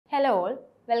Hello all,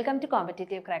 welcome to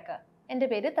Competitive Cracker. എൻ്റെ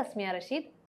പേര് Thasmiya Rasheed.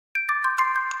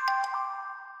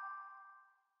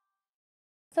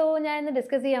 So ഞാൻ ഇന്ന്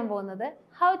ഡിസ്കസ് ചെയ്യാൻ പോകുന്നത്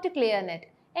ഹൗ ടു ക്ലിയർ നെറ്റ്,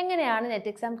 എങ്ങനെയാണ് നെറ്റ്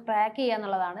എക്സാം ക്രാക്ക് ചെയ്യുക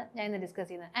എന്നുള്ളതാണ് ഞാൻ ഇന്ന് ഡിസ്കസ്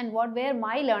ചെയ്യുന്നത്. And what where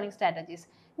my learning strategies,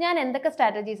 ഞാൻ എന്തൊക്കെ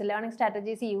ലേണിംഗ്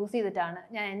സ്ട്രാറ്റജീസ് യൂസ് ചെയ്തിട്ടാണ്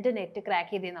ഞാൻ എൻ്റെ നെറ്റ്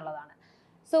ക്രാക്ക് ചെയ്തതെന്നുള്ളതാണ്.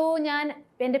 സോ ഞാൻ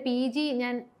എൻ്റെ PG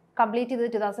ഞാൻ കംപ്ലീറ്റ്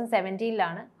ചെയ്തത്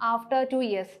 2017 ആഫ്റ്റർ 2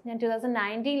 years ഞാൻ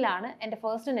 2019 എൻ്റെ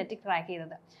ഫസ്റ്റ് നെറ്റ് ക്രാക്ക്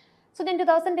ചെയ്തത്. സോ ഞാൻ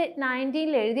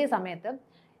 2019 എഴുതിയ സമയത്ത്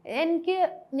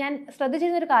ഞാൻ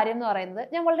ശ്രദ്ധിച്ചിരുന്നൊരു കാര്യം എന്ന് പറയുന്നത്,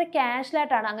 ഞാൻ വളരെ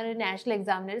കാഷ്വലായിട്ടാണ് അങ്ങനെ ഒരു നാഷണൽ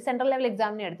എക്സാമിന്, ഒരു സെൻട്രൽ ലെവൽ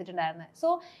എക്സാമിന് എടുത്തിട്ടുണ്ടായിരുന്നത്. സോ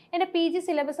എൻ്റെ PG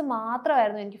സിലബസ്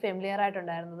മാത്രമായിരുന്നു എനിക്ക് ഫെമിലിയർ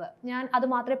ആയിട്ടുണ്ടായിരുന്നത്. ഞാൻ അത്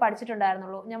മാത്രമേ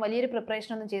പഠിച്ചിട്ടുണ്ടായിരുന്നുള്ളൂ. ഞാൻ വലിയൊരു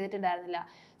പ്രിപ്പറേഷൻ ഒന്നും ചെയ്തിട്ടുണ്ടായിരുന്നില്ല.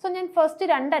 സോ ഞാൻ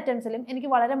ഫസ്റ്റ് 2 അറ്റംപ്റ്റ്സിലും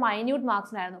എനിക്ക് വളരെ മൈന്യൂട്ട്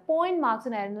മാർക്സിനായിരുന്നു, പോയിന്റ്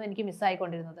മാർക്സിനായിരുന്നു എനിക്ക്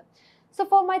മിസ്സായിക്കൊണ്ടിരുന്നത്. So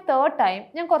for my third time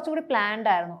ഞാൻ കുറച്ചും കൂടി പ്ലാൻഡ്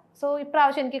ആയിരുന്നു. സോ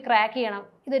ഇപ്രാവശ്യം എനിക്ക് ക്രാക്ക് ചെയ്യണം,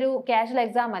 ഇതൊരു കാഷ്വൽ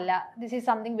എക്സാം അല്ല, this is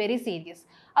something very serious.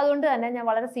 അതുകൊണ്ട് തന്നെ ഞാൻ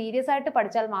വളരെ സീരിയസ് ആയിട്ട്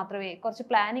പഠിച്ചാൽ മാത്രമേ, കുറച്ച്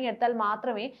പ്ലാനിങ് എടുത്താൽ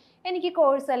മാത്രമേ എനിക്ക്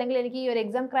കോഴ്സ് അല്ലെങ്കിൽ എനിക്ക് ഈ ഒരു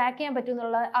എക്സാം ക്രാക്ക് ചെയ്യാൻ പറ്റൂ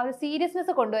എന്നുള്ള ആ ഒരു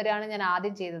സീരിയസ്നെസ് കൊണ്ടുവരികയാണ് ഞാൻ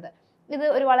ആദ്യം ചെയ്തത്. ഇത്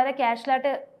ഒരു വളരെ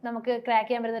കാഷ്വലായിട്ട് നമുക്ക് ക്രാക്ക്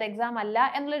ചെയ്യാൻ പറ്റുന്ന ഒരു എക്സാം അല്ല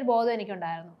എന്നുള്ളൊരു ബോധം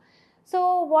എനിക്കുണ്ടായിരുന്നു. So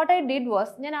what I did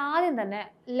was, ഞാൻ ആദ്യം തന്നെ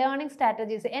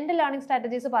എൻ്റെ ലേണിംഗ്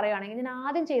സ്ട്രാറ്റജീസ് പറയുകയാണെങ്കിൽ, ഞാൻ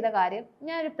ആദ്യം ചെയ്ത കാര്യം,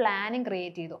 ഞാനൊരു പ്ലാനിങ്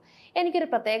ക്രിയേറ്റ് ചെയ്തു. എനിക്കൊരു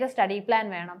പ്രത്യേക സ്റ്റഡി പ്ലാൻ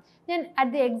വേണം. ഞാൻ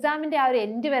അറ്റ് ദി എക്സാമിൻ്റെ ആ ഒരു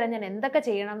എൻഡ് വരെ ഞാൻ എന്തൊക്കെ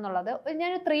ചെയ്യണം എന്നുള്ളത്,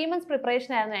 ഞാനൊരു 3 months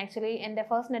പ്രിപ്പറേഷൻ ആയിരുന്നു ആക്ച്വലി എൻ്റെ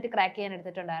ഫസ്റ്റ് നെറ്റ് ക്രാക്ക് ചെയ്യാൻ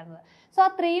എടുത്തിട്ടുണ്ടായിരുന്നത്. സോ ആ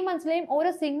 3 monthsലെയും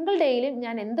ഓരോ സിംഗിൾ ഡേയിലും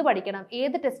ഞാൻ എന്ത് പഠിക്കണം,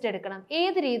 ഏത് ടെസ്റ്റ് എടുക്കണം,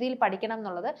 ഏത് രീതിയിൽ പഠിക്കണം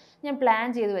എന്നുള്ളത് ഞാൻ പ്ലാൻ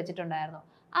ചെയ്ത് വെച്ചിട്ടുണ്ടായിരുന്നു.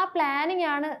 ആ പ്ലാനിങ്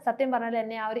ആണ് സത്യം പറഞ്ഞാൽ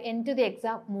എന്നെ ആ ഒരു end to the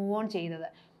exam move on ചെയ്തത്.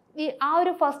 ആ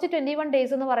ഒരു ഫസ്റ്റ് 21 days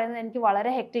എന്ന് പറയുന്നത് എനിക്ക്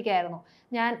വളരെ ഹെക്റ്റിക് ആയിരുന്നു.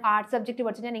 ഞാൻ ആർട്സ് സബ്ജക്റ്റ്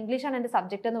പഠിച്ചു, ഞാൻ ഇംഗ്ലീഷാണ് എൻ്റെ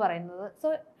സബ്ജക്റ്റ് എന്ന് പറയുന്നത്. സോ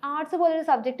ആർട്സ് പോലൊരു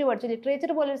സബ്ജക്റ്റ് പഠിച്ചു,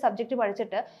 ലിറ്ററേച്ചർ പോലൊരു സബ്ജക്റ്റ്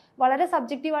പഠിച്ചിട്ട് വളരെ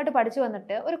സബ്ജക്റ്റീവായിട്ട് പഠിച്ചു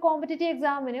വന്നിട്ട് ഒരു കോമ്പറ്റേറ്റീവ്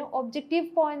എക്സാമിന് ഒബ്ജക്റ്റീവ്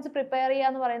പോയിന്റ്സ് പ്രിപ്പയർ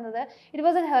ചെയ്യുക എന്ന് പറയുന്നത് it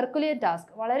was A Herculean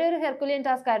task, വളരെ ഒരു ഹെർക്കുലിയൻ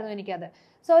ടാസ്ക് ആയിരുന്നു എനിക്കത്.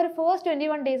 സോ ഒരു ഫസ്റ്റ്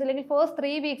 21 days അല്ലെങ്കിൽ ഫസ്റ്റ്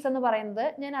 3 weeks എന്ന് പറയുന്നത്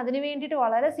ഞാൻ അതിന് വേണ്ടിയിട്ട്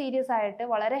വളരെ സീരിയസ് ആയിട്ട്,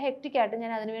 വളരെ ഹെക്റ്റിക് ആയിട്ട്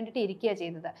ഞാൻ അതിന് വേണ്ടിയിട്ട് ഇരിക്കുകയാണ്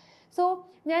ചെയ്തത്. സോ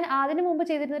ഞാൻ അതിന് മുമ്പ്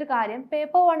ചെയ്തിരുന്ന ഒരു കാര്യം,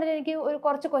 പേപ്പർ 1 എനിക്ക്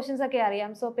കുറച്ച് ക്വസ്റ്റ്യൻസ് ഒക്കെ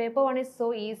അറിയാം. So paper 1 is so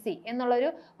easy എന്നുള്ളൊരു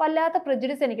വല്ലാത്ത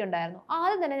പ്രിജുഡിസ് എനിക്കുണ്ടായിരുന്നു.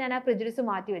 ആദ്യം തന്നെ ഞാൻ ആ പ്രിജുഡിസ്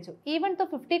മാറ്റി വെച്ചു. ഈവൻ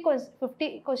 50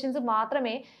 ക്വസ്റ്റ്യൻസ്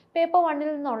മാത്രമേ paper 1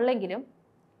 നിന്നുള്ളെങ്കിലും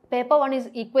paper 1 is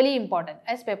equally important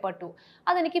as paper 2.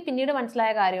 അതെനിക്ക് പിന്നീട്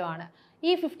മനസ്സിലായ കാര്യമാണ്.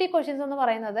 ഈ 50 ക്വസ്റ്റ്യൻസ് എന്ന്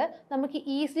പറയുന്നത് നമുക്ക്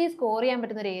ഈസിലി സ്കോർ ചെയ്യാൻ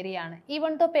പറ്റുന്ന ഒരു ഏരിയ ആണ്.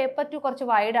 ഈവൻ ദോ പേപ്പർ 2 കുറച്ച്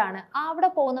വൈഡാണ്, അവിടെ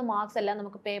പോകുന്ന മാർക്സ് എല്ലാം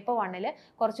നമുക്ക് പേപ്പർ 1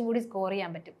 കുറച്ചും കൂടി സ്കോർ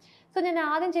ചെയ്യാൻ പറ്റും. സോ ഞാൻ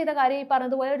ആദ്യം ചെയ്ത കാര്യം, ഈ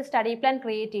പറഞ്ഞതുപോലെ ഒരു സ്റ്റഡി പ്ലാൻ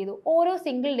ക്രിയേറ്റ് ചെയ്തു. ഓരോ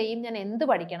സിംഗിൾ ഡേയും ഞാൻ എന്ത്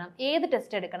പഠിക്കണം, ഏത്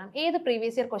ടെസ്റ്റ് എടുക്കണം, ഏത്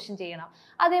പ്രീവിയസ് ഇയർ ക്വസ്റ്റ്യൻ ചെയ്യണം,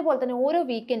 അതേപോലെ തന്നെ ഓരോ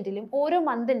വീക്കെൻഡിലും ഓരോ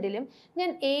മന്തിലും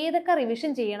ഞാൻ ഏതൊക്കെ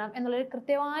റിവിഷൻ ചെയ്യണം എന്നുള്ളൊരു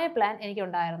കൃത്യമായ പ്ലാൻ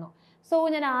എനിക്കുണ്ടായിരുന്നു. സോ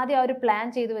ഞാൻ ആദ്യം ആ ഒരു പ്ലാൻ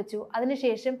ചെയ്തു വെച്ചു.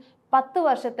 അതിനുശേഷം 10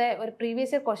 വർഷത്തെ ഒരു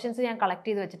പ്രീവിയസ് ഇയർ ക്വസ്റ്റ്യൻസ് ഞാൻ കളക്ട്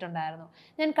ചെയ്ത് വെച്ചിട്ടുണ്ടായിരുന്നു.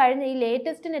 ഞാൻ കഴിഞ്ഞ ഈ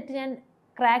ലേറ്റസ്റ്റ് നെറ്റ് ഞാൻ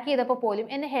ക്രാക്ക് ചെയ്തപ്പോൾ പോലും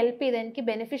എന്നെ ഹെൽപ്പ് ചെയ്ത് എനിക്ക്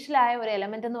ബെനിഫിഷ്യലായ ഒരു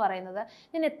എലമെന്റ് എന്ന് പറയുന്നത്,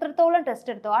 ഞാൻ എത്രത്തോളം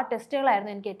ടെസ്റ്റ് എടുത്തോ ആ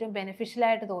ടെസ്റ്റുകളായിരുന്നു എനിക്ക് ഏറ്റവും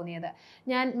ബെനിഫിഷ്യലായിട്ട് തോന്നിയത്.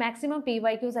 ഞാൻ മാക്സിമം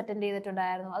PYQs അറ്റൻഡ്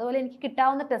ചെയ്തിട്ടുണ്ടായിരുന്നു. അതുപോലെ എനിക്ക്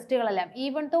കിട്ടാവുന്ന ടെസ്റ്റുകളെല്ലാം,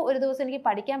 ഈവൻ ദോ ഒരു ദിവസം എനിക്ക്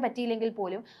പഠിക്കാൻ പറ്റിയില്ലെങ്കിൽ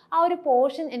പോലും, ആ ഒരു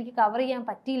പോർഷൻ എനിക്ക് കവർ ചെയ്യാൻ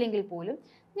പറ്റിയില്ലെങ്കിൽ പോലും,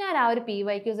 ഞാൻ ആ ഒരു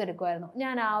PYQs എടുക്കുമായിരുന്നു,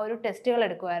 ഞാൻ ആ ഒരു ടെസ്റ്റുകൾ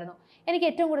എടുക്കുമായിരുന്നു. എനിക്ക്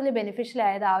ഏറ്റവും കൂടുതൽ ബെനിഫിഷ്യൽ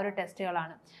ആയത് ആ ഒരു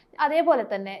ടെസ്റ്റുകളാണ്. അതേപോലെ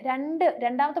തന്നെ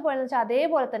രണ്ടാമത്തെ പോയിന്റ് എന്ന് വെച്ചാൽ,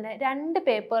 അതേപോലെ തന്നെ 2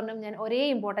 പേപ്പറിനും ഞാൻ ഒരേ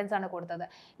ഇമ്പോർട്ടൻസ് ആണ് കൊടുത്തത്.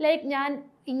 ലൈക്ക് ഞാൻ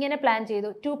ഇങ്ങനെ പ്ലാൻ ചെയ്തു,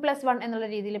 2+1 എന്നുള്ള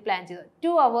രീതിയിൽ പ്ലാൻ ചെയ്തു.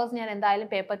 2 hours ഞാൻ എന്തായാലും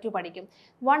പേപ്പർ 2 പഠിക്കും.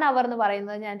 1 hour എന്ന്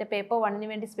പറയുന്നത് ഞാൻ എൻ്റെ പേപ്പർ 1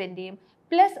 വേണ്ടി സ്പെൻഡ് ചെയ്യും.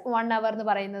 +1 hour എന്ന്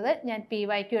പറയുന്നത് ഞാൻ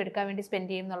PYQ എടുക്കാൻ വേണ്ടി സ്പെൻഡ്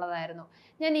ചെയ്യും എന്നുള്ളതായിരുന്നു.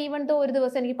 ഞാൻ ഈവൻ ദോ ഒരു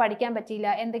ദിവസം എനിക്ക് പഠിക്കാൻ പറ്റിയില്ല,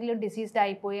 എന്തെങ്കിലും ഡിസീസ്ഡ്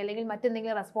ആയിപ്പോയി അല്ലെങ്കിൽ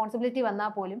മറ്റെന്തെങ്കിലും റെസ്പോൺസിബിലിറ്റി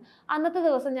വന്നാൽ പോലും, അന്നത്തെ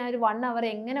ദിവസം ഞാൻ ഒരു 1 hour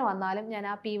എങ്ങനെ വന്നാലും ഞാൻ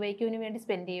ആ PYQന് വേണ്ടി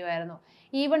സ്പെൻഡ് ചെയ്യുമായിരുന്നു.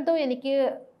 ഈവൻ ദോ എനിക്ക്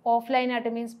ഓഫ്ലൈനായിട്ട്,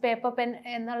 മീൻസ് പേപ്പർ പെൻ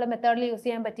എന്നുള്ള മെത്തേഡിൽ യൂസ്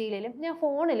ചെയ്യാൻ പറ്റിയില്ലെങ്കിലും, ഞാൻ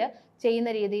ഫോണിൽ ചെയ്യുന്ന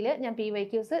രീതിയിൽ ഞാൻ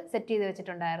PYQs സെറ്റ് ചെയ്ത്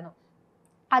വെച്ചിട്ടുണ്ടായിരുന്നു.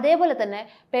 അതേപോലെ തന്നെ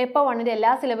പേപ്പർ 1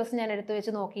 എല്ലാ സിലബസും ഞാൻ എടുത്തു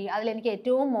വെച്ച് നോക്കി. അതിലെനിക്ക്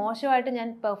ഏറ്റവും മോശമായിട്ട് ഞാൻ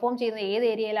പെർഫോം ചെയ്യുന്ന ഏത്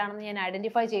ഏരിയയിലാണെന്ന് ഞാൻ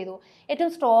ഐഡൻറ്റിഫൈ ചെയ്തു.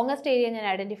 ഏറ്റവും സ്ട്രോങ്ങസ്റ്റ് ഏരിയ ഞാൻ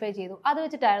ഐഡൻറ്റിഫൈ ചെയ്തു. അത്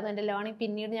വെച്ചിട്ടായിരുന്നു എൻ്റെ ലേണിംഗ്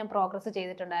പിന്നീട് ഞാൻ പ്രോഗ്രസ്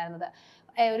ചെയ്തിട്ടുണ്ടായിരുന്നത്.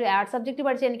 ഒരു ആർട്സ് സബ്ജക്റ്റ്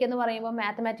പഠിച്ച എനിക്കെന്ന് പറയുമ്പോൾ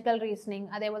മാത്തമാറ്റിക്കൽ റീസണിങ്,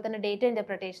 അതേപോലെ തന്നെ ഡേറ്റ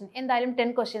ഇൻ്റർപ്രിട്ടേഷൻ, എന്തായാലും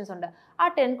 10 questions ഉണ്ട്. ആ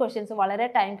 10 questions വളരെ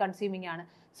ടൈം കൺസ്യൂമിംഗ് ആണ്.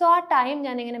 സോ ആ ടൈം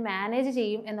ഞാൻ എങ്ങനെ മാനേജ്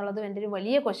ചെയ്യും എന്നുള്ളതും എൻ്റെ ഒരു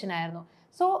വലിയ ക്വസ്റ്റ്യൻ ആയിരുന്നു.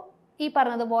 സോ ഈ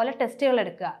പറഞ്ഞതുപോലെ ടെസ്റ്റുകൾ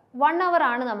എടുക്കുക. 1 hour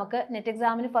ആണ് നമുക്ക് നെറ്റ്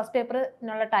എക്സാമിന് ഫസ്റ്റ്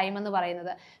പേപ്പറിനുള്ള ടൈം എന്ന്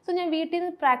പറയുന്നത്. സോ ഞാൻ വീട്ടിൽ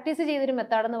നിന്ന് പ്രാക്ടീസ് ചെയ്തൊരു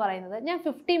മെത്തേഡ് എന്ന് പറയുന്നത്, ഞാൻ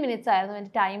 50 minutes ആയിരുന്നു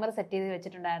എൻ്റെ ടൈമർ സെറ്റ് ചെയ്ത്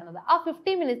വെച്ചിട്ടുണ്ടായിരുന്നത്. ആ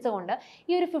 50 minutes കൊണ്ട്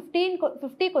ഈ ഒരു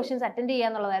 50 questions അറ്റൻഡ് ചെയ്യുക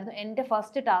എന്നുള്ളതായിരുന്നു എൻ്റെ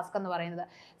ഫസ്റ്റ് ടാസ്ക് എന്ന് പറയുന്നത്.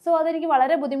 സോ അതെനിക്ക്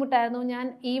വളരെ ബുദ്ധിമുട്ടായിരുന്നു. ഞാൻ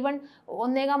ഈവൻ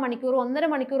 1.25 മണിക്കൂർ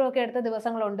 1.5 മണിക്കൂറും ഒക്കെ എടുത്ത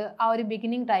ദിവസങ്ങളുണ്ട് ആ ഒരു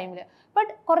ബിഗിനിങ് ടൈമിൽ.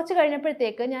 ബട്ട് കുറച്ച്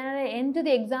കഴിഞ്ഞപ്പോഴത്തേക്ക്, ഞാൻ എൻഡ് ടു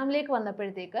ദി എക്സാമിലേക്ക്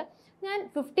വന്നപ്പോഴത്തേക്ക്, ഞാൻ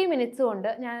 50 minutes കൊണ്ട്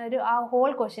ഞാനൊരു ആ ഹോൾ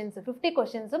ക്വസ്റ്റ്യൻസ് 50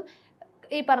 questions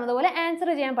ഈ പറഞ്ഞതുപോലെ ആൻസർ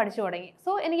ചെയ്യാൻ പഠിച്ചു തുടങ്ങി.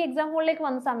 സോ എനിക്ക് എക്സാം ഹോളിലേക്ക്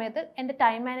വന്ന സമയത്ത് എൻ്റെ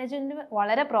ടൈം മാനേജ്മെൻറ്റ്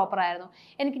വളരെ പ്രോപ്പറായിരുന്നു.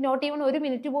 എനിക്ക് നോട്ട് ഈവൻ 1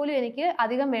 മിനിറ്റ് പോലും എനിക്ക്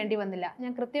അധികം വേണ്ടി വന്നില്ല.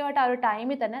 ഞാൻ കൃത്യമായിട്ട് ആ ഒരു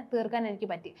ടൈമിൽ തന്നെ തീർക്കാൻ എനിക്ക്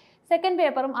പറ്റി. സെക്കൻഡ്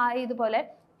പേപ്പറും ഇതുപോലെ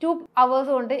 2 hours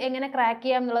കൊണ്ട് എങ്ങനെ ക്രാക്ക്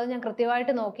ചെയ്യാം എന്നുള്ളത് ഞാൻ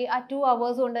കൃത്യമായിട്ട് നോക്കി. ആ 2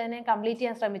 hours കൊണ്ട് തന്നെ കംപ്ലീറ്റ്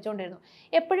ചെയ്യാൻ ശ്രമിച്ചുകൊണ്ടിരുന്നു.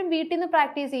 എപ്പോഴും വീട്ടിൽ നിന്ന്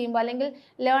പ്രാക്ടീസ് ചെയ്യുമ്പോൾ അല്ലെങ്കിൽ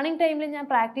ലേണിംഗ് ടൈമിൽ ഞാൻ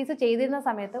പ്രാക്ടീസ് ചെയ്തിരുന്ന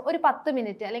സമയത്ത് ഒരു 10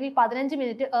 മിനിറ്റ് അല്ലെങ്കിൽ 15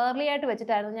 മിനിറ്റ് ഏർലി ആയിട്ട്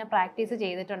വെച്ചിട്ടായിരുന്നു ഞാൻ പ്രാക്ടീസ്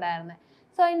ചെയ്തിട്ടുണ്ടായിരുന്നത്.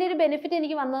 സോ അതിൻ്റെ ഒരു ബെനിഫിറ്റ്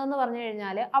എനിക്ക് വന്നതെന്ന് പറഞ്ഞു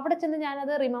കഴിഞ്ഞാൽ അവിടെ ചെന്ന്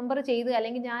ഞാനത് റിമെമ്പർ ചെയ്ത്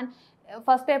അല്ലെങ്കിൽ ഞാൻ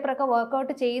ഫസ്റ്റ് പേപ്പറൊക്കെ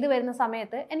വർക്കൗട്ട് ചെയ്ത് വരുന്ന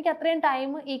സമയത്ത് എനിക്ക് അത്രയും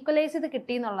ടൈം ഈക്വലൈസ് ചെയ്ത്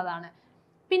കിട്ടി എന്നുള്ളതാണ്.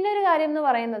 പിന്നെ ഒരു കാര്യം എന്ന്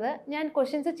പറയുന്നത്, ഞാൻ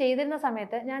ക്വസ്റ്റ്യൻസ് ചെയ്തിരുന്ന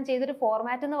സമയത്ത് ഞാൻ ചെയ്തൊരു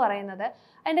ഫോർമാറ്റ് എന്ന് പറയുന്നത്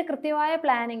അതിൻ്റെ കൃത്യമായ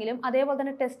പ്ലാനിങ്ങിലും അതേപോലെ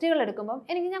തന്നെ ടെസ്റ്റുകൾ എടുക്കുമ്പം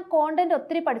ഞാൻ കോണ്ടന്റ്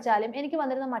ഒത്തിരി പഠിച്ചാലും എനിക്ക്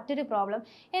വന്നിരുന്ന മറ്റൊരു പ്രോബ്ലം,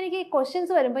 എനിക്ക് ഈ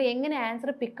ക്വസ്റ്റ്യൻസ് വരുമ്പോൾ എങ്ങനെ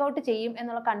ആൻസർ പിക്ക് ഔട്ട് ചെയ്യും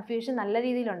എന്നുള്ള കൺഫ്യൂഷൻ നല്ല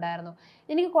രീതിയിലുണ്ടായിരുന്നു.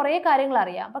 എനിക്ക് കുറേ കാര്യങ്ങൾ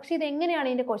അറിയാം, പക്ഷേ ഇത് എങ്ങനെയാണ്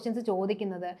ഇതിൻ്റെ ക്വസ്റ്റ്യൻസ്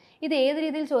ചോദിക്കുന്നത്, ഇത് ഏത്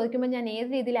രീതിയിൽ ചോദിക്കുമ്പോൾ ഞാൻ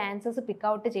ഏത് രീതിയിൽ ആൻസേഴ്സ് പിക്ക്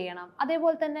ഔട്ട് ചെയ്യണം.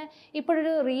 അതേപോലെ തന്നെ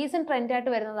ഇപ്പോഴൊരു റീസെൻറ്റ്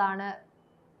ട്രെൻഡായിട്ട് വരുന്നതാണ്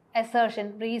assertion,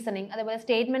 reasoning, അതേപോലെ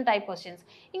സ്റ്റേറ്റ്മെന്റ് ടൈപ്പ് ക്വസ്റ്റ്യൻസ്.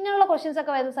 ഇങ്ങനെയുള്ള ക്വസ്റ്റ്യൻസ്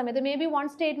ഒക്കെ വരുന്ന സമയത്ത് മേ ബി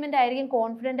 1 സ്റ്റേറ്റ്മെന്റ് ആയിരിക്കും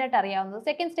കോൺഫിഡൻ്റ് ആയിട്ട് അറിയാവുന്നത്,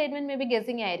 second statement may be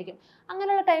guessing ആയിരിക്കും.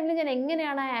 അങ്ങനെയുള്ള ടൈമിൽ ഞാൻ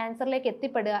എങ്ങനെയാണ് ആ ആൻസറിലേക്ക്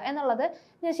എത്തിപ്പെടുക എന്നുള്ളത്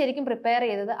ഞാൻ ശരിക്കും പ്രിപ്പയർ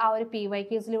ചെയ്തത് ആ ഒരു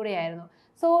PYQസിലൂടെ ആയിരുന്നു.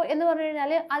 സോ എന്ന് പറഞ്ഞു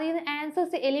കഴിഞ്ഞാൽ അതിൽ നിന്ന്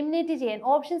ആൻസേഴ്സ് എലിമിനേറ്റ് ചെയ്യാൻ,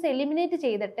 ഓപ്ഷൻസ് എലിമിനേറ്റ്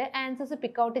ചെയ്തിട്ട് ആൻസേഴ്സ്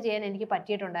പിക്ക് ഔട്ട് ചെയ്യാൻ എനിക്ക്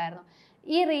പറ്റിയിട്ടുണ്ടായിരുന്നു.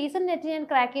 ഈ റീസെൻറ്റ് നെറ്റ് ഞാൻ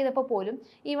ക്രാക്ക് ചെയ്തപ്പോൾ പോലും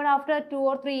ഈവൺ ആഫ്റ്റർ 2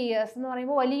 or 3 years എന്ന്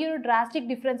പറയുമ്പോൾ വലിയൊരു ഡ്രാസ്റ്റിക്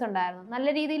ഡിഫറൻസ് ഉണ്ടായിരുന്നു. നല്ല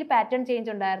രീതിയിൽ പാറ്റേൺ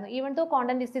ചേഞ്ച് ഉണ്ടായിരുന്നു. Even though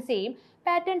content is the same,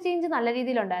 pattern change നല്ല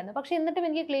രീതിയിലുണ്ടായിരുന്നു. പക്ഷേ എന്നിട്ടും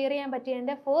എനിക്ക് ക്ലിയർ ചെയ്യാൻ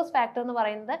പറ്റിയതിൻ്റെ ഫസ്റ്റ് ഫാക്ടർ എന്ന്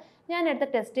പറയുന്നത് ഞാൻ എടുത്ത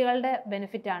ടെസ്റ്റുകളുടെ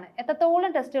ബെനിഫിറ്റാണ്.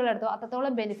 എത്രത്തോളം ടെസ്റ്റുകൾ എടുത്തോ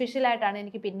അത്രത്തോളം ബെനിഫിഷ്യൽ ആയിട്ടാണ്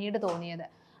എനിക്ക് പിന്നീട് തോന്നിയത്.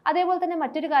 അതേപോലെ തന്നെ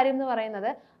മറ്റൊരു കാര്യം എന്ന്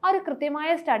പറയുന്നത് ആ ഒരു കൃത്യമായ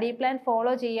സ്റ്റഡി പ്ലാൻ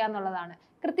ഫോളോ ചെയ്യുക എന്നുള്ളതാണ്.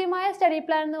 കൃത്യമായ സ്റ്റഡി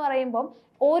പ്ലാൻ എന്ന് പറയുമ്പം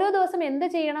ഓരോ ദിവസം എന്ത്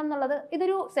ചെയ്യണം എന്നുള്ളത്,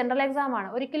 ഇതൊരു സെൻട്രൽ എക്സാം ആണ്,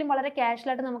 ഒരിക്കലും വളരെ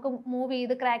കാഷ്വലായിട്ട് നമുക്ക് മൂവ്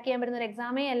ചെയ്ത് ക്രാക്ക് ചെയ്യാൻ പറ്റുന്ന ഒരു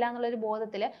എക്സാമേ അല്ല എന്നുള്ളൊരു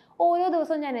ബോധത്തിൽ ഓരോ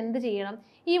ദിവസവും ഞാൻ എന്ത് ചെയ്യണം.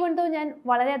 ഈവൻ ദോ ഞാൻ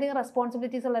വളരെയധികം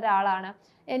റെസ്പോൺസിബിലിറ്റീസ് ഉള്ള ഒരാളാണ്,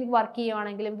 എനിക്ക് വർക്ക്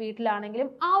ചെയ്യുവാണെങ്കിലും വീട്ടിലാണെങ്കിലും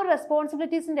ആ ഒരു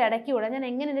റെസ്പോൺസിബിലിറ്റീസിൻ്റെ ഇടയ്ക്കൂടെ ഞാൻ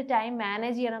എങ്ങനെ എൻ്റെ ടൈം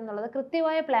മാനേജ് ചെയ്യണം എന്നുള്ളത്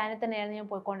കൃത്യമായ പ്ലാനിൽ തന്നെയാണ് ഞാൻ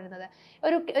പോയിക്കൊണ്ടിരുന്നത്.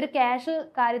 ഒരു ക്യാഷ്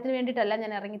കാര്യത്തിന് വേണ്ടിയിട്ടല്ല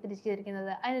ഞാൻ ഇറങ്ങി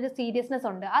തിരിച്ചിരിക്കുന്നത്, അതിനൊരു സീരിയസ്നെസ്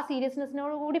ഉണ്ട്. ആ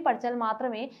സീരിയസ്നെസ്സിനോട് കൂടി പഠിച്ചാൽ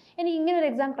മാത്രമേ എനിക്ക് ഇങ്ങനെ ഒരു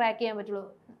എക്സാം ക്രാക്ക് ചെയ്യാൻ പറ്റുള്ളൂ.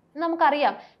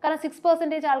 നമുക്കറിയാം, കാരണം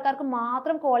 6% ആൾക്കാർക്ക്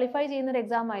മാത്രം ക്വാളിഫൈ ചെയ്യുന്ന ഒരു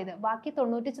എക്സാം ആയത്, ബാക്കി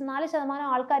 94%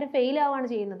 ആൾക്കാർ ഫെയിൽ ആവുകയാണ്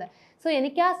ചെയ്യുന്നത്. സോ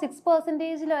എനിക്ക് ആ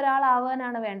 6%-ൽ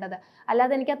ഒരാളാവാനാണ് വേണ്ടത്,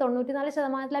 അല്ലാതെ എനിക്ക് ആ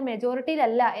 94%-ലെ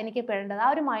മെജോറിറ്റിയിലല്ല എനിക്ക് പെടേണ്ടത്. ആ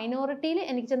ഒരു മൈനോറിറ്റിയിൽ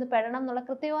എനിക്ക് ചെന്ന് പെടണം എന്നുള്ള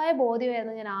കൃത്യമായ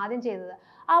ബോധ്യമായിരുന്നു ഞാൻ ആദ്യം ചെയ്തത്.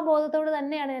 ആ ബോധത്തോട്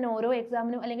തന്നെയാണ് ഞാൻ ഓരോ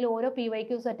എക്സാമിനും അല്ലെങ്കിൽ ഓരോ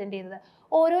PYQs അറ്റൻഡ് ചെയ്തത്.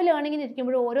 ഓരോ ലേണിങ്ങിന്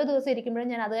ഇരിക്കുമ്പോഴും ഓരോ ദിവസം ഇരിക്കുമ്പോഴും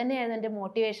ഞാൻ അത് തന്നെയായിരുന്നു എൻ്റെ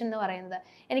മോട്ടിവേഷൻ എന്ന് പറയുന്നത്.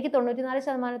 എനിക്ക്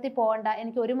 94%-ൽ പോകണ്ട,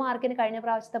 എനിക്ക് 1 മാർക്കിന് കഴിഞ്ഞ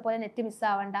പ്രാവശ്യത്തെ പോലെ നെറ്റ്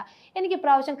മിസ്സാവണ്ട, എനിക്ക്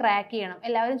ഇപ്രാവശ്യം ക്രാക്ക് ചെയ്യണം.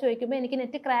 എല്ലാവരും ചോദിക്കുമ്പോൾ എനിക്ക്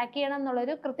നെറ്റ് ക്രാക്ക് ചെയ്യണം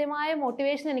എന്നുള്ളൊരു കൃത്യമായ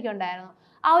മോട്ടിവേഷൻ എനിക്കുണ്ടായിരുന്നു.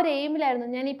 ആ ഒരു എയിമിലായിരുന്നു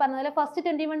ഞാൻ ഈ പറഞ്ഞ പോലെ ഫസ്റ്റ്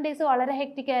 21 days വളരെ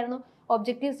ഹെക്റ്റിക് ആയിരുന്നു.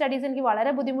 ഒബ്ജക്റ്റീവ് സ്റ്റഡീസ് എനിക്ക്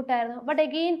വളരെ ബുദ്ധിമുട്ടായിരുന്നു. ബട്ട്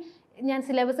അഗെയിൻ ഞാൻ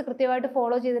സിലബസ് കൃത്യമായിട്ട്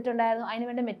ഫോളോ ചെയ്തിട്ടുണ്ടായിരുന്നു. അതിന്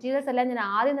വേണ്ട മെറ്റീരിയൽസ് എല്ലാം ഞാൻ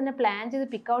ആദ്യം തന്നെ പ്ലാൻ ചെയ്ത്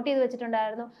പിക്ക് ഔട്ട് ചെയ്ത്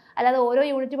വെച്ചിട്ടുണ്ടായിരുന്നു. അല്ലാതെ ഓരോ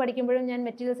യൂണിറ്റ് പഠിക്കുമ്പോഴും ഞാൻ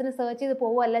മെറ്റീരിയൽസിന് സെർച്ച് ചെയ്ത്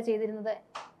പോവുകയല്ല ചെയ്തിരുന്നത്.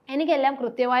 എനിക്കെല്ലാം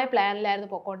കൃത്യമായ പ്ലാനിലായിരുന്നു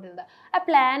പോയിക്കൊണ്ടിരുന്നത്. ആ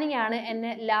പ്ലാനിങ് ആണ് എന്നെ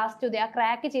ലാസ്റ്റ് ആ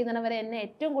ക്രാക്ക് ചെയ്യുന്നതിന് വരെ എന്നെ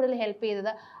ഏറ്റവും കൂടുതൽ ഹെൽപ്പ്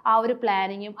ചെയ്തത് ആ ഒരു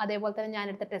പ്ലാനിങ്ങും അതേപോലെ തന്നെ ഞാൻ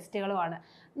എടുത്ത ടെസ്റ്റുകളുമാണ്.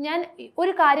 ഞാൻ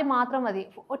ഒരു കാര്യം മാത്രം മതി,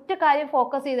 ഒറ്റ കാര്യം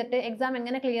ഫോക്കസ് ചെയ്തിട്ട് എക്സാം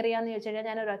എങ്ങനെ ക്ലിയർ ചെയ്യാമെന്ന് ചോദിച്ചു കഴിഞ്ഞാൽ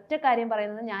ഞാൻ ഒരൊറ്റ കാര്യം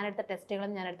പറയുന്നത് ഞാൻ എടുത്ത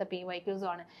ടെസ്റ്റുകളും ഞാൻ എടുത്ത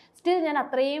PYQസും ആണ്. സ്റ്റിൽ ഞാൻ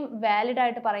അത്രയും വാലിഡ്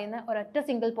ആയിട്ട് പറയുന്ന ഒരൊറ്റ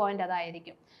സിംഗിൾ പോയിന്റ്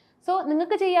അതായിരിക്കും. സോ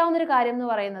നിങ്ങൾക്ക് ചെയ്യാവുന്നൊരു കാര്യം എന്ന്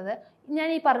പറയുന്നത്, ഞാൻ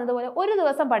ഈ പറഞ്ഞതുപോലെ ഒരു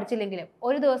ദിവസം പഠിച്ചില്ലെങ്കിലും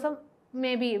ഒരു ദിവസം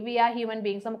may be V R human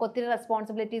beings, നമുക്ക് ഒത്തിരി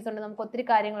റെസ്പോൺസിബിലിറ്റീസ് ഉണ്ട്, നമുക്ക് ഒത്തിരി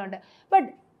കാര്യങ്ങളുണ്ട്. But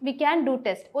we can do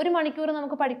test. 1 മണിക്കൂർ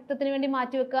നമുക്ക് പഠിത്തത്തിന് വേണ്ടി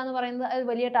മാറ്റി വെക്കുക എന്ന് പറയുന്നത് അത്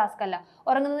വലിയ ടാസ്ക് അല്ല.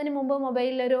 ഉറങ്ങുന്നതിന് മുമ്പ്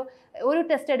മൊബൈലിൽ ഒരു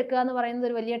ടെസ്റ്റ് എടുക്കുക എന്ന് പറയുന്നത്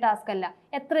ഒരു വലിയ ടാസ്ക് അല്ല.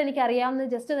 എത്ര എനിക്ക് അറിയാവുന്നത്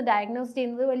ജസ്റ്റ് ഒന്ന് ഡയഗ്നോസ്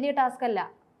ചെയ്യുന്നത് വലിയ ടാസ്ക് അല്ല.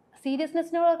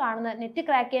 സീരിയസ്നെസ്സിനോട് കാണുന്ന, നെറ്റ്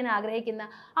ക്രാക്ക് ചെയ്യാൻ ആഗ്രഹിക്കുന്ന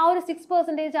ആ ഒരു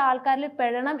 6% ആൾക്കാരിൽ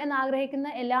പെടണം എന്ന് ആഗ്രഹിക്കുന്ന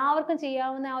എല്ലാവർക്കും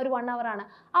ചെയ്യാവുന്ന ആ ഒരു 1 hour ആണ്.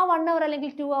 ആ 1 hour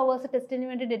അല്ലെങ്കിൽ 2 hours ടെസ്റ്റിന്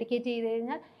വേണ്ടി ഡെഡിക്കേറ്റ് ചെയ്ത്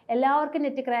കഴിഞ്ഞാൽ എല്ലാവർക്കും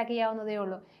നെറ്റ് ക്രാക്ക് ചെയ്യാവുന്നതേ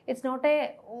ഉള്ളൂ. ഇറ്റ്സ് നോട്ട്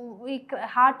ഈ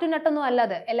ഹാർഡ് ടു നട്ടൊന്നും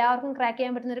അല്ലത്, എല്ലാവർക്കും ക്രാക്ക്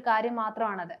ചെയ്യാൻ പറ്റുന്ന ഒരു കാര്യം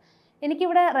മാത്രമാണത്.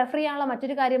 എനിക്കിവിടെ റെഫർ ചെയ്യാനുള്ള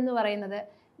മറ്റൊരു കാര്യം എന്ന് പറയുന്നത്,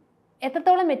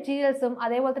 എത്രത്തോളം മെറ്റീരിയൽസും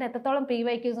അതേപോലെ തന്നെ എത്രത്തോളം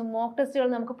PYQസും മോക്ക്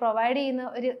ടെസ്റ്റുകളും നമുക്ക് പ്രൊവൈഡ് ചെയ്യുന്ന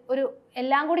ഒരു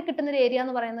എല്ലാം കൂടി കിട്ടുന്ന ഒരു ഏരിയ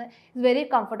എന്ന് പറയുന്നത് it's very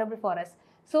comfortable for S.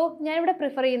 So ഞാനിവിടെ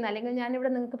പ്രിഫർ ചെയ്യുന്ന അല്ലെങ്കിൽ ഞാനിവിടെ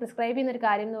നിങ്ങൾക്ക് പ്രിസ്ക്രൈബ് ചെയ്യുന്ന ഒരു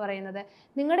കാര്യം എന്ന് പറയുന്നത്,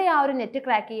 നിങ്ങളുടെ ആ ഒരു നെറ്റ്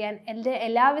ക്രാക്ക് ചെയ്യാൻ എൻ്റെ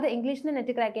എല്ലാവിധ ഇംഗ്ലീഷിൻ്റെ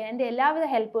നെറ്റ് ക്രാക്ക് ചെയ്യാൻ എൻ്റെ എല്ലാവിധ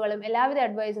ഹെൽപ്പുകളും എല്ലാവിധ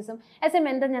അഡ്വൈസസും ആസ് എ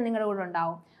മെൻറ്റർ ഞാൻ നിങ്ങളുടെ കൂടെ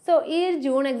ഉണ്ടാവും. സോ ഈ ഒരു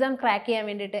ജൂൺ എക്സാം ക്രാക്ക് ചെയ്യാൻ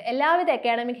വേണ്ടിയിട്ട് എല്ലാവിധ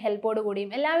അക്കാഡമിക് ഹെൽപ്പോട്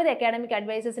കൂടിയും എല്ലാവിധ അക്കാഡമിക്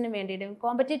അഡ്വൈസസിനും വേണ്ടിയിട്ടും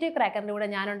കോമ്പറ്റേറ്റീവ് ക്രാക്കറിൻ്റെ കൂടെ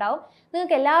ഞാനുണ്ടാവും.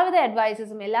 നിങ്ങൾക്ക് എല്ലാവിധ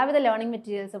അഡ്വൈസസും എല്ലാവിധ ലേണിംഗ്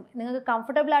മെറ്റീരിയൽസും നിങ്ങൾക്ക്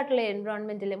കംഫർട്ടബിൾ ആയിട്ടുള്ള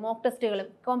എൻവയോൺമെൻറ്റിൽ മോക്ക് ടെസ്റ്റുകളും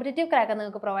കോമ്പറ്റേറ്റീവ് ക്രാക്കർ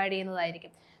നിങ്ങൾക്ക് പ്രൊവൈഡ്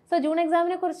ചെയ്യുന്നതായിരിക്കും. സോ ജൂൺ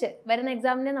എക്സാമിനെ കുറിച്ച്, വരുന്ന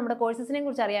എക്സാമിനെ നമ്മുടെ കോഴ്സസിനെ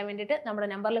കുറിച്ച് അറിയാൻ വേണ്ടിയിട്ട് നമ്മുടെ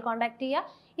നമ്പറിൽ കോൺടാക്ട് ചെയ്യുക.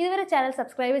 ഇതുവരെ ചാനൽ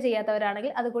സബ്സ്ക്രൈബ്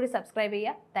ചെയ്യാത്തവരാണെങ്കിൽ അതുകൂടി സബ്സ്ക്രൈബ്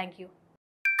ചെയ്യുക. താങ്ക്